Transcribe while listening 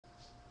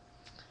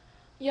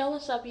Yo,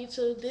 what's up,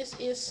 YouTube? This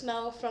is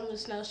Snow from the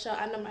Snow Show.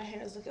 I know my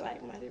hair is looking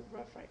like mighty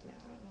rough right now.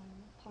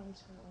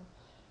 Ponytail,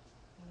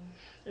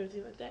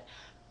 everything like that.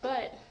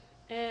 But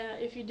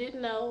if you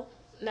didn't know,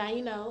 now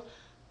you know.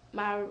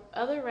 My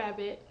other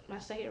rabbit, my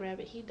second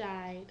rabbit, he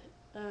died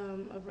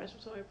of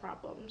respiratory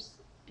problems.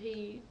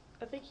 I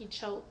think he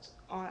choked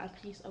on a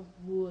piece of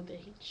wood that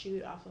he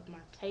chewed off of my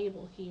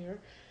table here.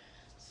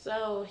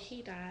 So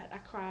he died. I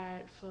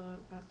cried for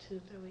about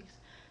 2 3 weeks.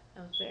 I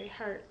was very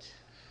hurt,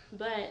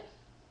 but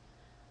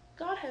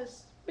God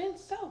has been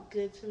so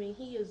good to me.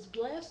 He has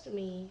blessed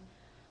me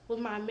with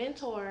my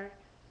mentor,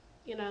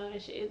 and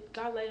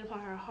God laid it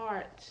upon her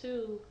heart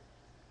to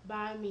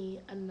buy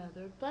me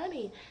another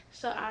bunny.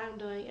 So I'm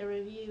doing a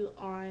review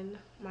on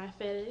my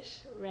fetish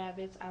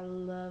rabbits. I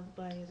love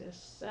bunnies. They're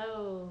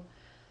so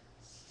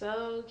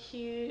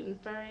cute and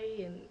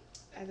furry, and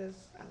I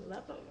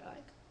love them.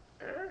 Like,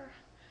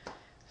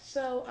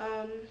 so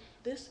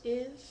this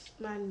is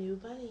my new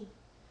bunny.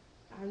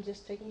 I'm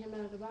just taking him out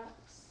of the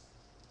box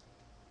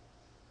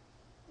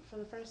for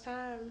the first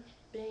time,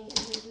 being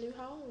in his new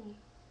home.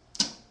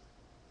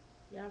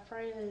 Y'all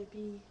pray that it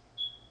be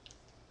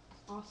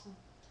awesome.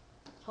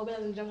 Hope it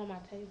doesn't jump on my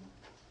table.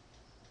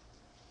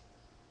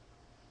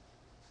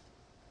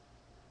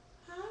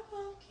 Hi,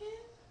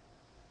 pumpkin.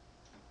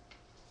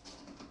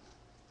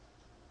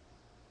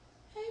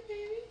 Hey,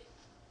 baby.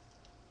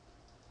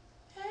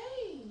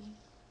 Hey.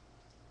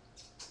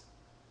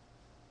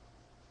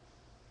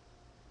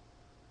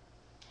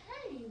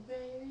 Hey,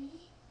 baby.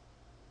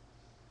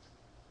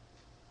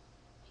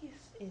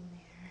 He's in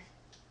there.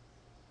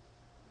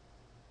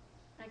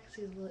 I can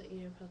see his little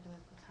ear poking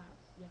at the top.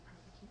 Y'all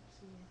probably can't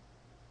see it.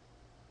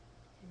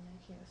 And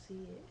y'all can't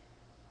see it.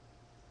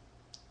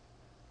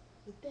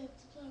 But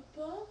that's my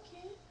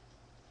pumpkin.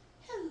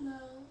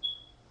 Hello.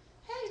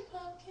 Hey,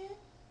 pumpkin.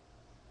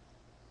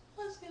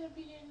 What's gonna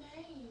be your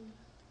name?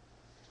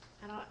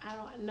 I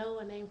don't know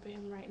a name for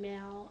him right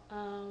now.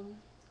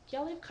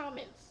 Y'all leave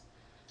comments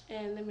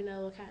and let me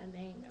know what kind of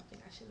name y'all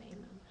think I should name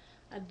him.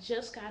 I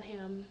just got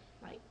him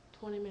like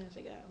 20 minutes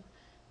ago.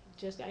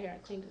 Just got here. I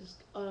cleaned his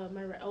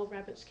my old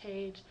rabbit's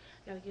cage.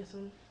 Gotta get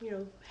some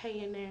hay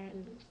in there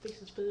and fix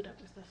his food up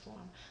and stuff for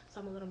him. So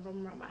I'm gonna let him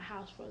roam around my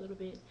house for a little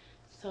bit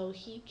so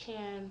he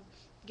can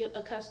get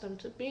accustomed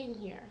to being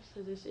here.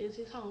 So this is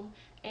his home.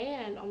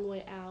 And on the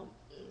way out,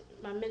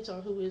 my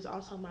mentor, who is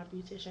also my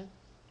beautician,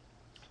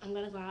 I'm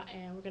gonna go out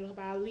and we're gonna go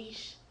buy a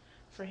leash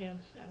for him.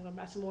 I'm gonna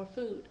buy some more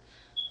food.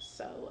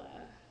 So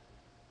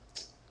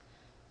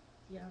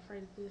yeah, I pray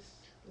that this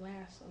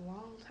lasts a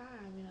long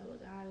time. What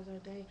God is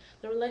ordained.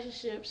 The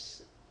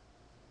relationships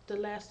that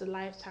last a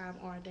lifetime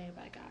are ordained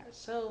by God.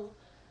 So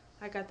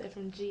I got that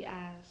from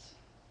GIs.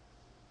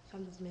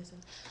 Something's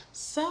missing.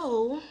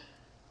 So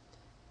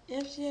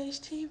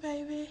FGHT,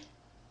 baby.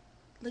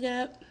 Look it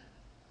up.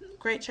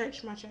 Great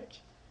church, my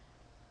church.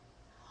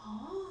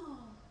 Oh,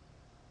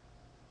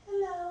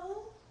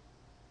 hello.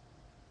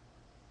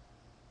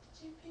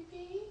 Did you pee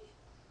pee?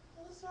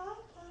 What's wrong,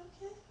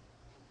 pumpkin?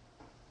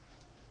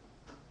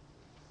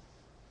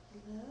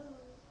 Hello.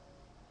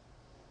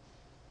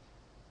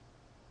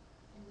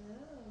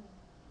 Hello.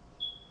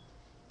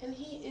 And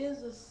he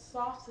is the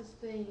softest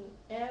thing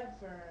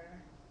ever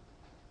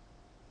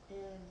in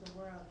the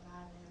world that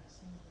I've ever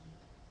seen.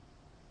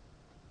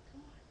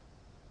 Come on.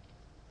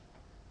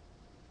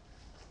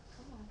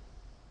 Come on.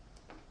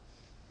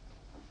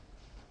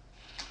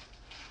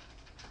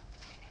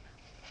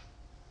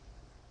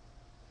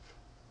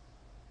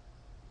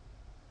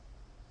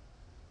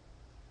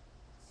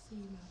 See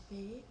my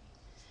baby.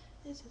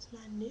 This is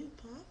my new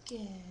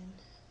pumpkin.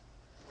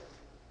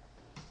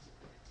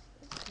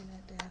 Let's turn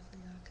that down so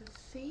y'all can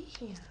see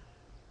him.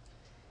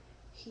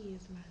 He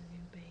is my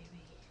new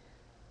baby.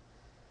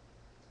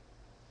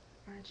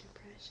 Aren't you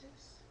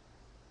precious?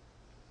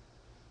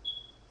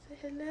 Say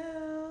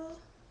hello.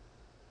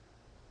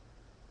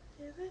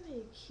 Isn't he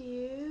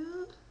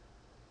cute?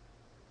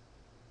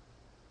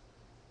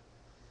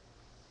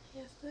 He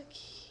has the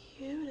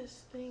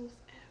cutest things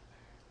ever.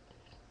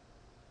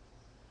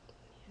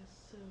 He is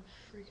so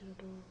freaking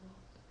adorable.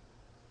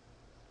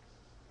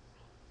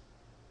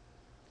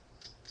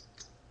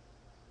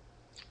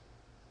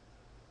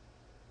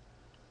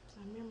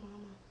 I'm your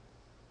mama.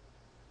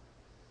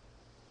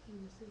 And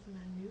this is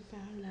my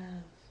newfound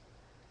love.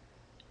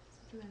 This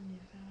is my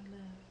newfound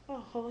love.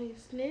 Oh, he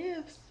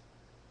sniffs.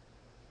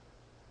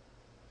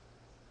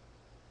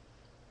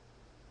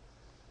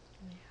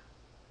 Yeah.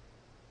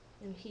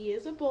 And he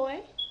is a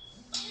boy.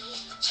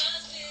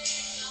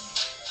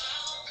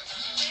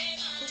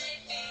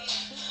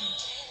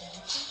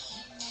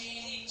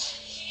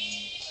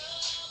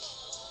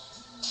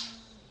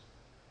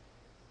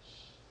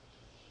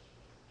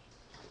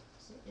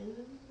 So in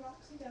the box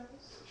he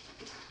goes.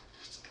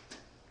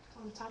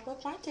 On top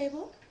of my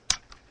table.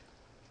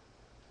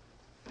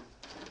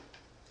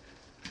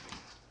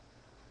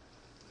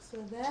 So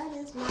that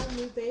is my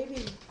new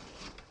baby.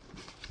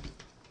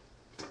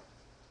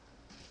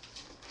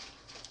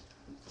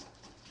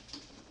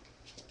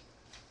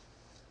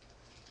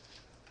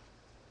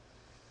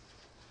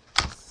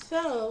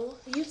 So,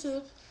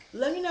 YouTube,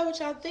 let me know what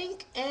y'all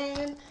think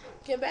and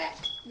get back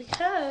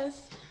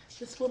because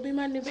this will be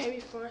my new baby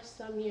for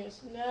some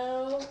years.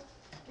 No,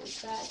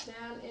 get back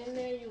down in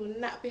there. You will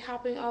not be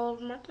hopping all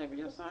over my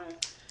TV, sorry.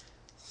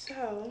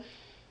 So,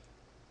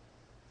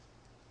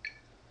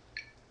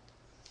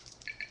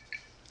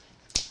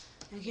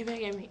 now get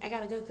back at me. I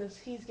gotta go because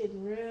he's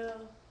getting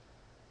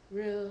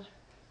real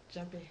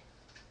jumpy.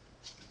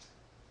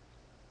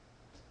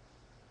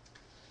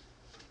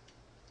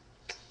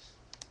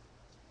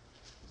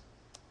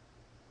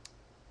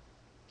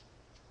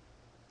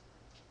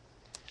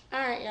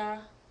 Alright, y'all.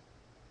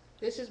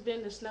 This has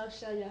been the Snow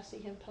Show. Y'all see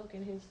him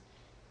poking his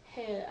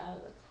head out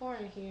of the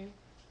corner here.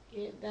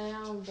 Get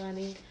down,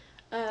 bunny.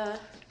 I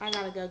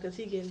gotta go because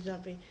he getting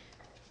jumpy.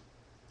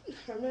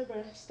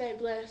 Remember, stay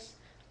blessed.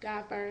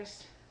 God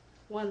first.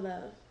 One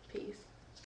love. Peace.